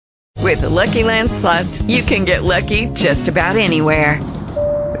With the Lucky Land Slots, you can get lucky just about anywhere.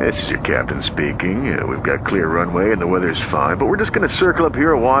 This is your captain speaking. We've got clear runway and the weather's fine, but we're just going to circle up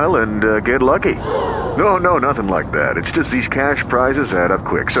here a while and get lucky. No, nothing like that. It's just these cash prizes add up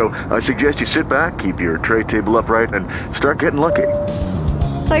quick. So I suggest you sit back, keep your tray table upright, and start getting lucky.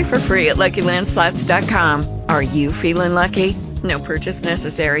 Play for free at LuckyLandSlots.com. Are you feeling lucky? No purchase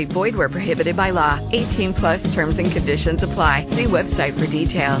necessary. Void where prohibited by law. 18 plus terms and conditions apply. See website for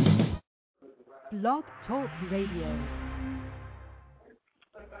details. Blog Talk Radio.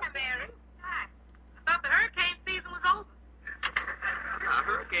 Hi, Mary. Hi. I thought the hurricane season was over.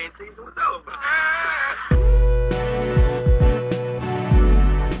 Hurricane season was over.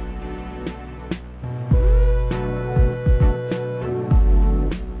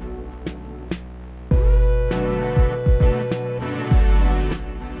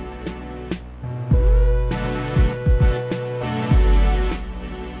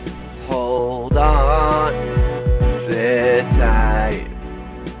 Hold on, sit tight.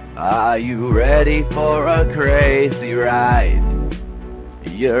 Are you ready for a crazy ride?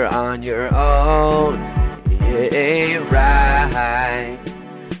 You're on your own, it ain't right.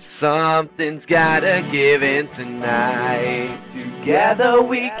 Something's gotta give in tonight. Together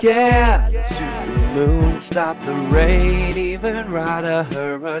we can shoot the moon, stop the rain, even ride a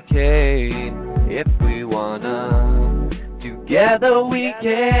hurricane if we wanna. Together we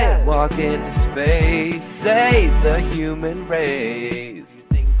can walk into space, save the human race. You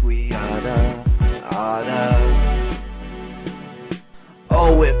think we oughta?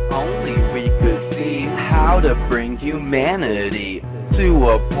 Oh, if only we could see how to bring humanity to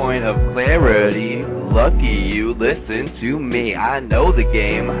a point of clarity. Lucky you listen to me. I know the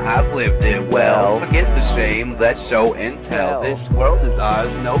game, I've lived it well. Forget the shame, let's show and tell. This world is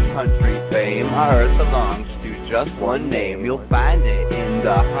ours, no country fame. Our earth belongs to just one name. You'll find it in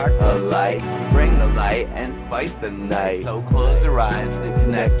the heart of light. Bring the light and fight the night. So close your eyes and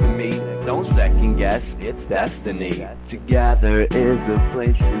connect to me. Don't second guess, it's destiny. Together is a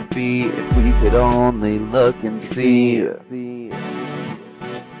place to be if we could only look and see.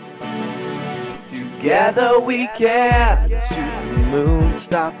 Together we can shoot the moon,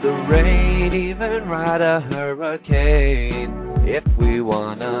 stop the rain, even ride a hurricane if we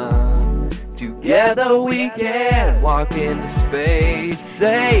wanna. Together we can walk into space,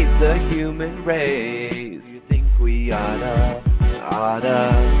 save the human race. You think we oughta?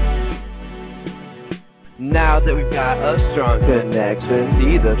 Now that we've got a strong connection,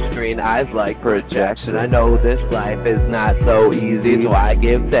 see the screen, eyes like projection. I know this life is not so easy, so I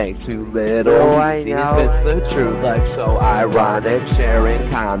give thanks to little easy. It's the truth, like so ironic,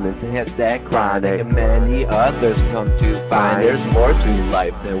 sharing comments, hits that chronic, and many others come to find there's more to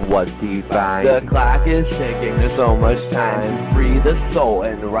life than what's defined. The clock is ticking, there's so much time. Free the soul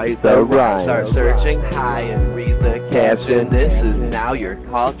and write the rhyme. Start searching high and read the caption. This is now your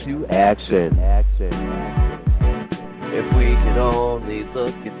call to action. If we could only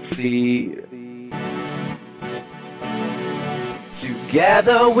look and see.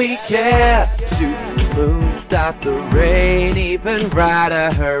 Together we can shoot the moon, stop the rain, even ride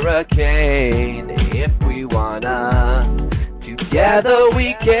a hurricane if we wanna. Together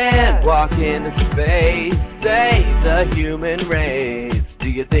we can walk into space, save the human race. Do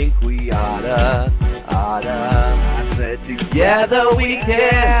you think we oughta? I said together we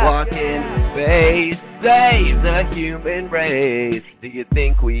can walk into space, save the human race. Do you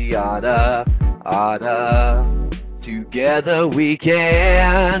think we oughta? Together we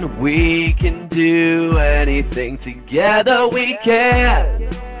can do anything. Together we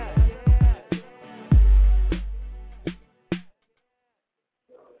can.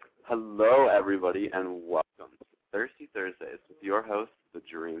 Hello, everybody, and welcome to Thirsty Thursdays with your host, The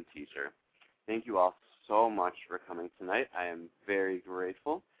Dream Teacher. Thank you all so much for coming tonight. I am very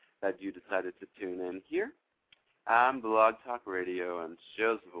grateful that you decided to tune in here on Blog Talk Radio and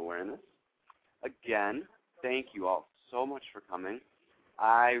Shows of Awareness. Again, thank you all so much for coming.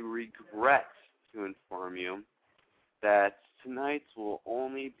 I regret to inform you that tonight will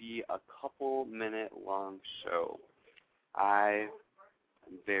only be a couple-minute long show. I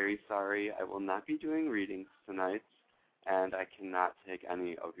am very sorry. I will not be doing readings tonight, and I cannot take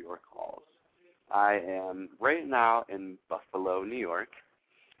any of your calls. I am right now in Buffalo, New York,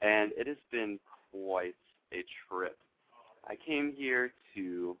 and it has been quite a trip. I came here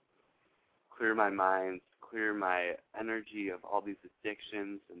to clear my mind, clear my energy of all these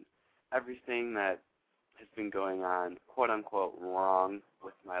addictions and everything that has been going on, quote-unquote, wrong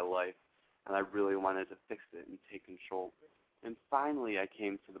with my life, and I really wanted to fix it and take control. And finally I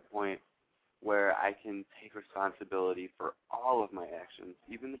came to the point where I can take responsibility for all of my actions,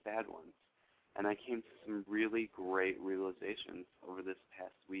 even the bad ones. And I came to some really great realizations over this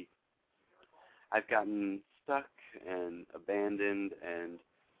past week. I've gotten stuck and abandoned and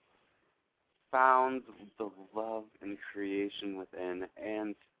found the love and creation within,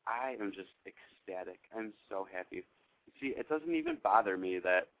 and I am just ecstatic. I'm so happy. You see, it doesn't even bother me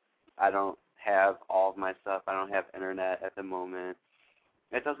that I don't have all of my stuff. I don't have internet at the moment.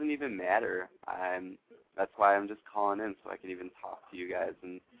 It doesn't even matter. That's why I'm just calling in so I can even talk to you guys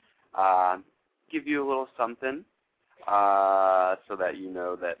and give you a little something so that you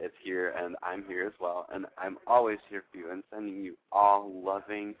know that it's here and I'm here as well. And I'm always here for you and sending you all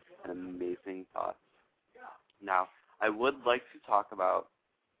loving and amazing thoughts. Now, I would like to talk about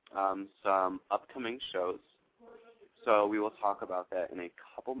some upcoming shows. So we will talk about that in a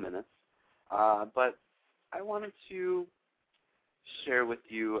couple minutes. But I wanted to share with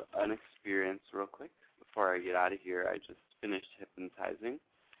you an experience real quick before I get out of here. I just finished hypnotizing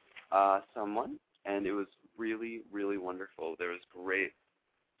someone, and it was really, really wonderful. There was great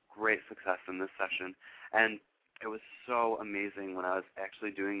success in this session, and it was so amazing when I was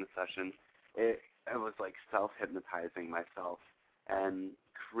actually doing the session. It was like self-hypnotizing myself and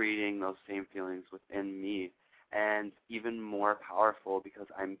creating those same feelings within me, and even more powerful because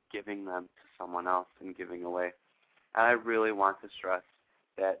I'm giving them to someone else and giving away. And I really want to stress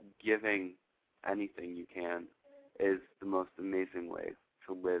that giving anything you can is the most amazing way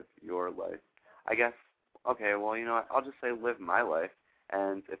to live your life. I guess, okay, well, you know what, I'll just say live my life,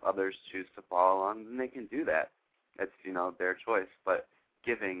 and if others choose to follow along, then they can do that. It's, you know, their choice. But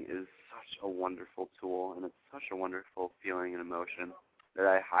giving is such a wonderful tool, and it's such a wonderful feeling and emotion that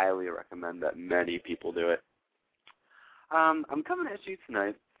I highly recommend that many people do it. I'm coming at you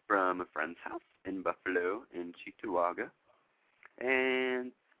tonight from a friend's house in Buffalo, in Cheektowaga,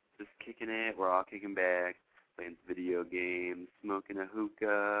 and just kicking it. We're all kicking back, playing video games, smoking a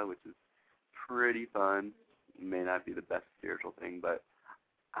hookah, which is pretty fun. It may not be the best spiritual thing, but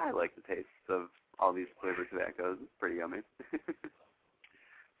I like the taste of all these flavored tobaccos. It's pretty yummy.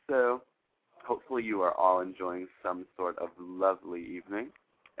 So hopefully you are all enjoying some sort of lovely evening,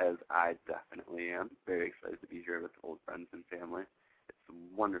 as I definitely am. Very excited to be here with old friends and family. It's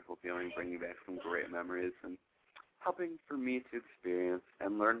a wonderful feeling, bringing back some great memories and helping for me to experience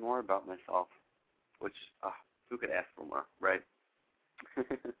and learn more about myself, which, who could ask for more, right?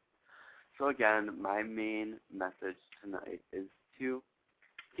 So again, my main message tonight is to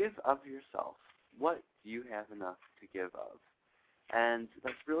give of yourself. What do you have enough to give of? And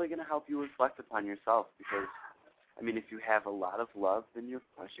that's really going to help you reflect upon yourself because, I mean, if you have a lot of love, then you're,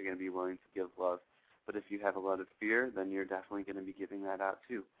 of course, you're going to be willing to give love. But if you have a lot of fear, then you're definitely going to be giving that out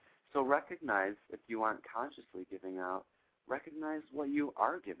too. So recognize, if you aren't consciously giving out, recognize what you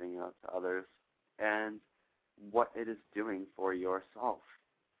are giving out to others and what it is doing for yourself.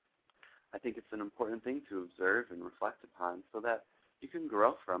 I think it's an important thing to observe and reflect upon so that you can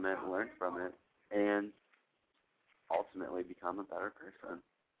grow from it, learn from it, and ultimately become a better person.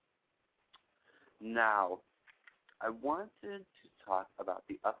 Now, I wanted to talk about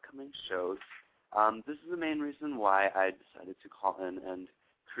the upcoming shows. This is the main reason why I decided to call in and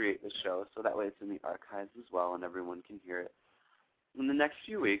create the show, so that way it's in the archives as well and everyone can hear it. In the next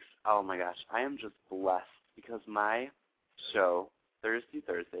few weeks, oh my gosh, I am just blessed because my show,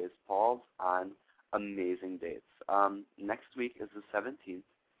 Thursdays, falls on amazing dates. Next week is the 17th,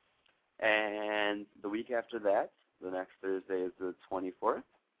 and the week after that, the next Thursday is the 24th,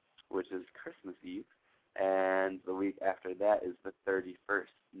 which is Christmas Eve, and the week after that is the 31st,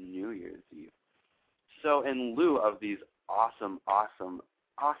 New Year's Eve. So in lieu of these awesome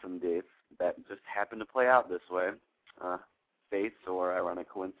dates that just happen to play out this way, fates or ironic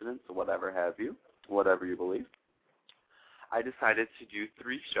coincidence or whatever have you, whatever you believe, I decided to do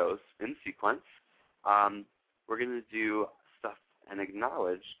 3 shows in sequence. We're going to do stuff and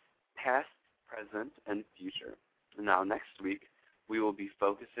acknowledge past, present, and future. Now, next week, we will be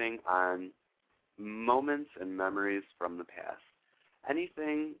focusing on moments and memories from the past.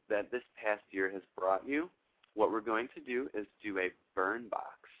 Anything that this past year has brought you, what we're going to do is do a burn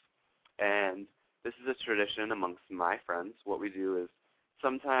box. And this is a tradition amongst my friends. What we do is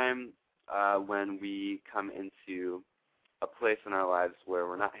sometime when we come into a place in our lives where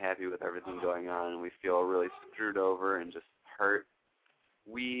we're not happy with everything going on and we feel really screwed over and just hurt,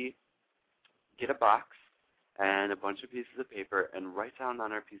 we get a box and a bunch of pieces of paper and write down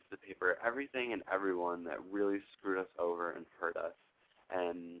on our pieces of paper everything and everyone that really screwed us over and hurt us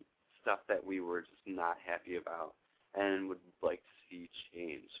and stuff that we were just not happy about and would like to see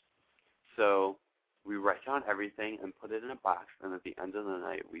change. So we write down everything and put it in a box, and at the end of the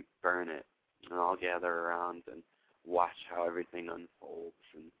night we burn it and all gather around and watch how everything unfolds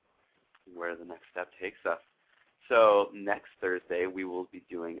and where the next step takes us. So next Thursday, we will be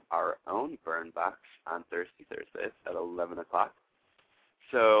doing our own burn box on Thursdays at 11 o'clock.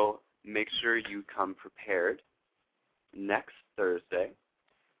 So make sure you come prepared next Thursday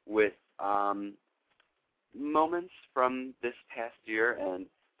with moments from this past year and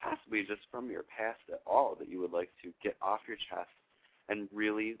possibly just from your past at all that you would like to get off your chest and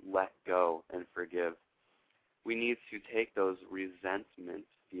really let go and forgive. We need to take those resentment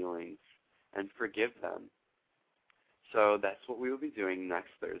feelings and forgive them. So that's what we will be doing next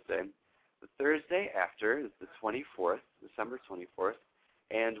Thursday. The Thursday after is the 24th, December 24th,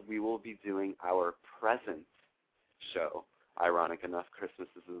 and we will be doing our present show. Ironic enough, Christmas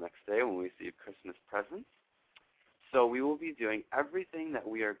is the next day when we receive Christmas presents. So we will be doing everything that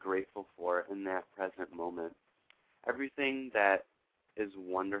we are grateful for in that present moment, everything that is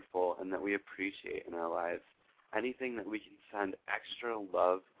wonderful and that we appreciate in our lives, anything that we can send extra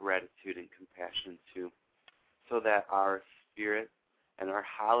love, gratitude, and compassion to, so that our spirit and our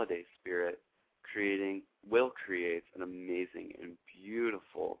holiday spirit will create an amazing and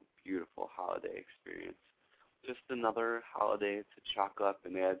beautiful, beautiful holiday experience. Just another holiday to chalk up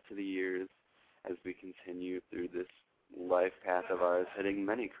and add to the years as we continue through this life path of ours, hitting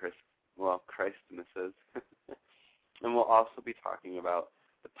many Christmases. And we'll also be talking about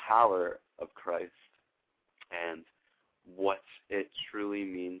the power of Christ and what it truly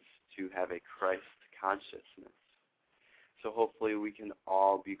means to have a Christ consciousness. So hopefully we can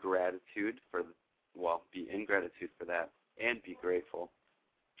all be in gratitude for that and be grateful.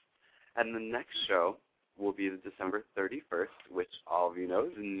 And the next show will be the December 31st, which all of you know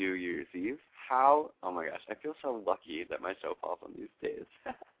is New Year's Eve. Oh my gosh, I feel so lucky that my show falls on these days.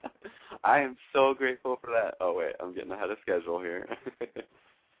 I am so grateful for that. Oh wait, I'm getting ahead of schedule here.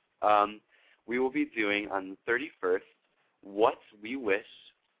 We will be doing on the 31st what we wish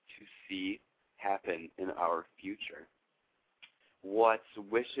to see happen in our future. What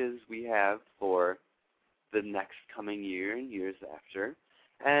wishes we have for the next coming year and years after.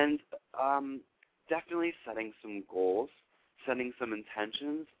 And definitely setting some goals, setting some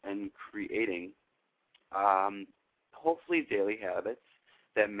intentions, and creating hopefully daily habits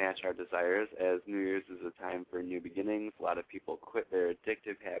that match our desires, as New Year's is a time for new beginnings. A lot of people quit their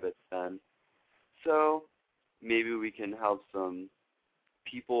addictive habits then. So maybe we can help some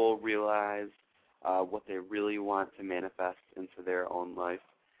people realize what they really want to manifest into their own life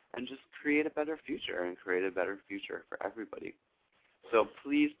and just create a better future for everybody. So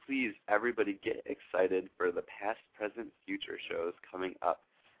please, please, everybody get excited for the past, present, future shows coming up.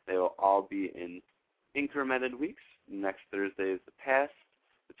 They will all be in incremented weeks. Next Thursday is the past,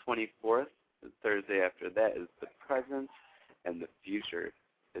 the 24th. The Thursday after that is the present, and the future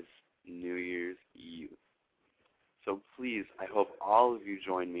is New Year's Eve. So please, I hope all of you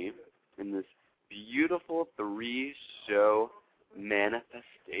join me in this beautiful 3-show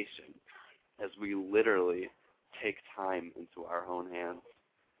manifestation as we literally take time into our own hands.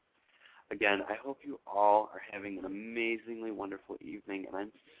 Again, I hope you all are having an amazingly wonderful evening, and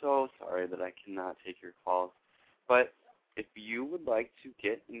I'm so sorry that I cannot take your calls. But if you would like to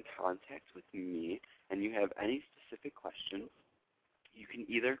get in contact with me and you have any specific questions, you can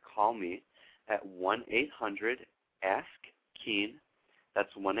either call me at 1-800-ASK-KEEN.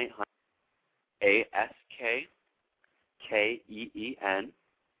 That's 1-800-ASK-KEEN.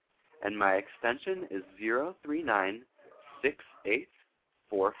 And my extension is 039-68444.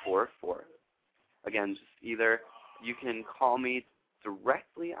 Again, just either you can call me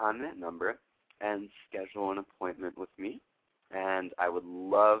directly on that number and schedule an appointment with me, and I would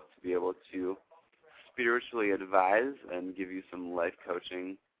love to be able to spiritually advise and give you some life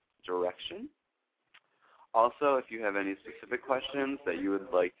coaching direction. Also, if you have any specific questions that you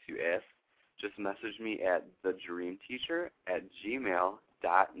would like to ask, just message me at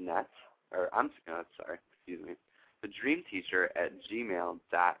thedreamteacher@gmail.net,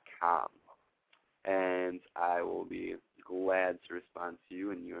 thedreamteacher@gmail.com, and I will be glad to respond to you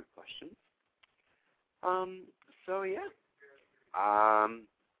and your questions. So yeah, I'm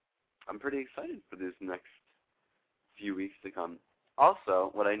pretty excited for these next few weeks to come.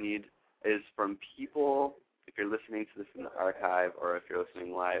 Also, what I need is from people, if you're listening to this in the archive or if you're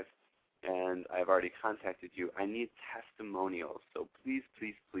listening live, and I've already contacted you, I need testimonials. So please,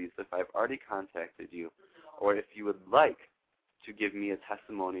 please, please, if I've already contacted you, or if you would like to give me a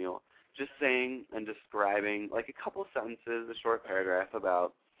testimonial, just saying and describing, like a couple sentences, a short paragraph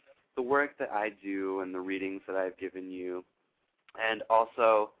about the work that I do and the readings that I've given you, and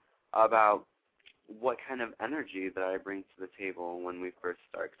also about what kind of energy that I bring to the table when we first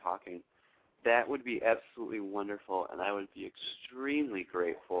start talking. that would be absolutely wonderful, and I would be extremely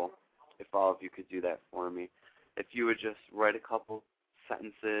grateful if all of you could do that for me. If you would just write a couple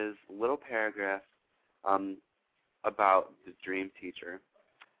sentences, little paragraphs about the Dream Teacher,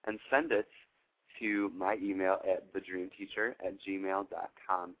 and send it to my email at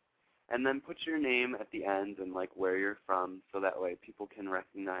thedreamteacher@gmail.com. And then put your name at the end and like where you're from, so that way people can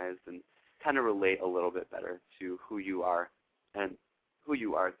recognize and kind of relate a little bit better to who you are and who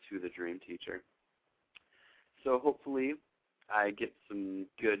you are to the Dream Teacher. So hopefully I get some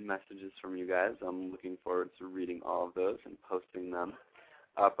good messages from you guys. I'm looking forward to reading all of those and posting them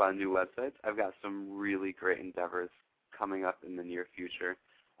up on new websites. I've got some really great endeavors coming up in the near future.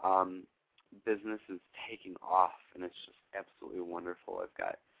 Business is taking off, and it's just absolutely wonderful. I've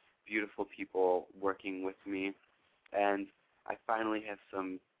got beautiful people working with me, and I finally have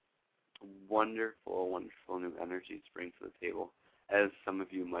some wonderful, wonderful new energy to bring to the table, as some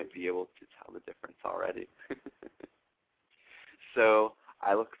of you might be able to tell the difference already. So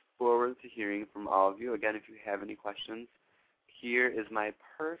I look forward to hearing from all of you. Again, if you have any questions, here is my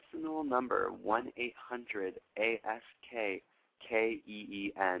personal number, 1-800-ASK-KEEN,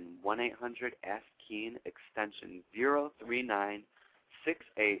 1-800-ASK-KEEN, extension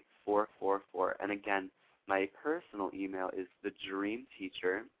 039-68444. And again, my personal email is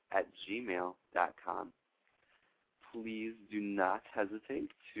thedreamteacher@gmail.com. Please do not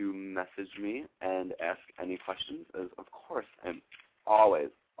hesitate to message me and ask any questions, as of course I'm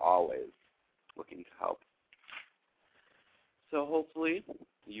always, always looking to help. So hopefully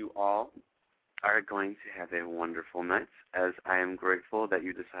you all are going to have a wonderful night, as I am grateful that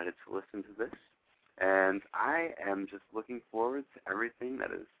you decided to listen to this. And I am just looking forward to everything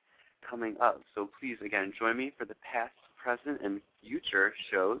that is coming up. So please, again, join me for the past, present, and future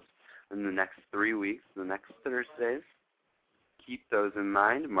shows in the next 3 weeks, the next Thursdays. Keep those in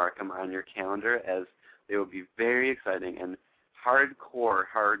mind. Mark them on your calendar, as they will be very exciting and hardcore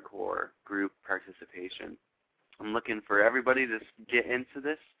group participation. I'm looking for everybody to get into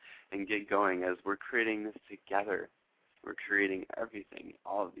this and get going, as we're creating this together. We're creating everything,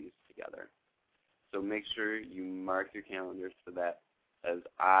 all of these together. So make sure you mark your calendars for that, as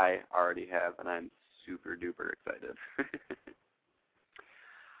I already have, and I'm super duper excited.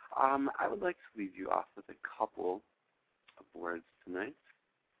 I would like to leave you off with a couple of words tonight.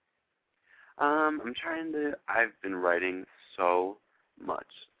 I've been writing so much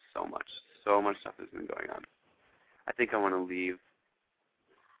stuff has been going on. I think I want to leave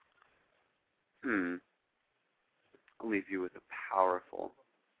I'll leave you with a powerful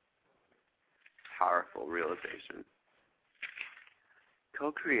realization.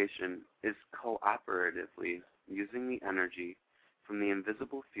 Co-creation is cooperatively using the energy from the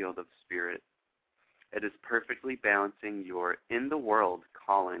invisible field of spirit. It is perfectly balancing your in-the-world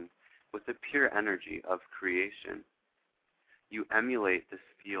calling with the pure energy of creation. You emulate this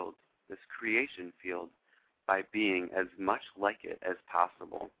field, this creation field, by being as much like it as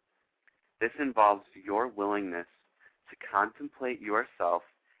possible. This involves your willingness to contemplate yourself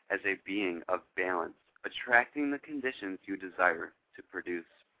as a being of balance, attracting the conditions you desire to produce.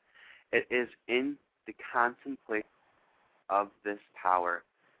 It is in the contemplation of this power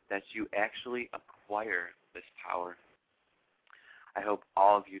that you actually acquire this power. I hope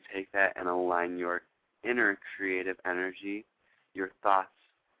all of you take that and align your inner creative energy, your thoughts,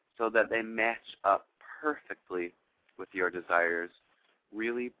 so that they match up perfectly with your desires,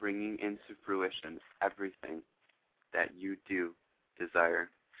 really bringing into fruition everything that you do desire.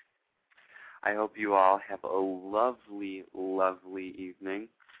 I hope you all have a lovely, lovely evening.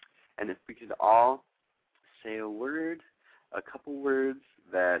 And if we could all say a couple words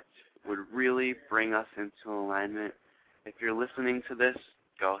that would really bring us into alignment. If you're listening to this,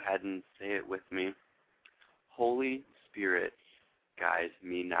 go ahead and say it with me. Holy Spirit, guide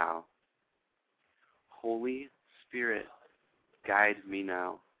me now. Holy Spirit, guide me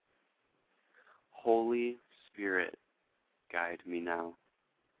now. Holy Spirit, guide me now.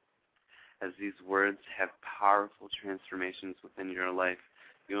 As these words have powerful transformations within your life,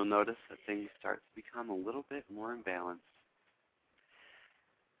 you'll notice that things start to become a little bit more in balance.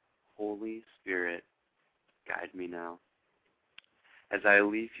 Holy Spirit, guide me now. As I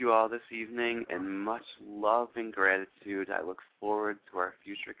leave you all this evening in much love and gratitude, I look forward to our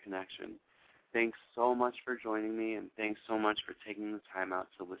future connection. Thanks so much for joining me, and thanks so much for taking the time out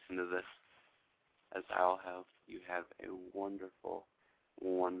to listen to this. As I'll have you have a wonderful,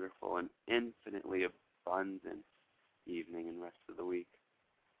 wonderful, and infinitely abundant evening and rest of the week.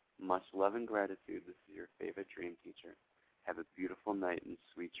 Much love and gratitude. This is your favorite dream teacher. Have a beautiful night and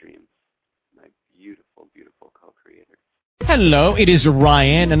sweet dreams, my beautiful, beautiful co-creator. Hello, it is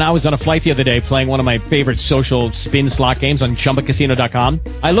Ryan, and I was on a flight the other day playing one of my favorite social spin slot games on ChumbaCasino.com.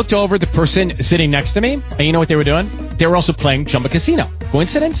 I looked over at the person sitting next to me, and you know what they were doing? They were also playing Chumba Casino.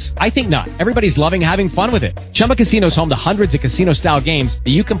 Coincidence? I think not. Everybody's loving having fun with it. Chumba Casino is home to hundreds of casino-style games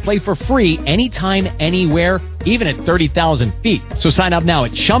that you can play for free anytime, anywhere, even at 30,000 feet. So sign up now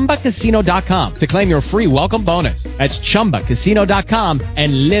at ChumbaCasino.com to claim your free welcome bonus. That's ChumbaCasino.com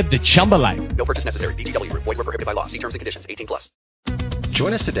and live the Chumba life. No purchase necessary. VGW. Void where prohibited by law. See terms and conditions. 18+.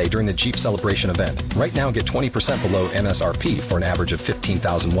 Join us today during the Jeep Celebration event. Right now, get 20% below MSRP for an average of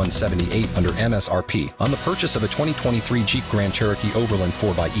 $15,178 under MSRP on the purchase of a 2023 Jeep Grand Cherokee Overland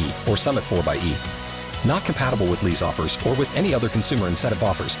 4xE or Summit 4xE. Not compatible with lease offers or with any other consumer incentive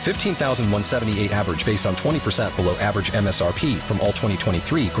offers. $15,178 average based on 20% below average MSRP from all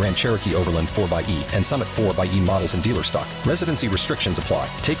 2023 Grand Cherokee Overland 4xE and Summit 4xE models in dealer stock. Residency restrictions apply.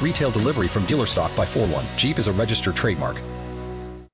 Take retail delivery from dealer stock by 4/1. Jeep is a registered trademark.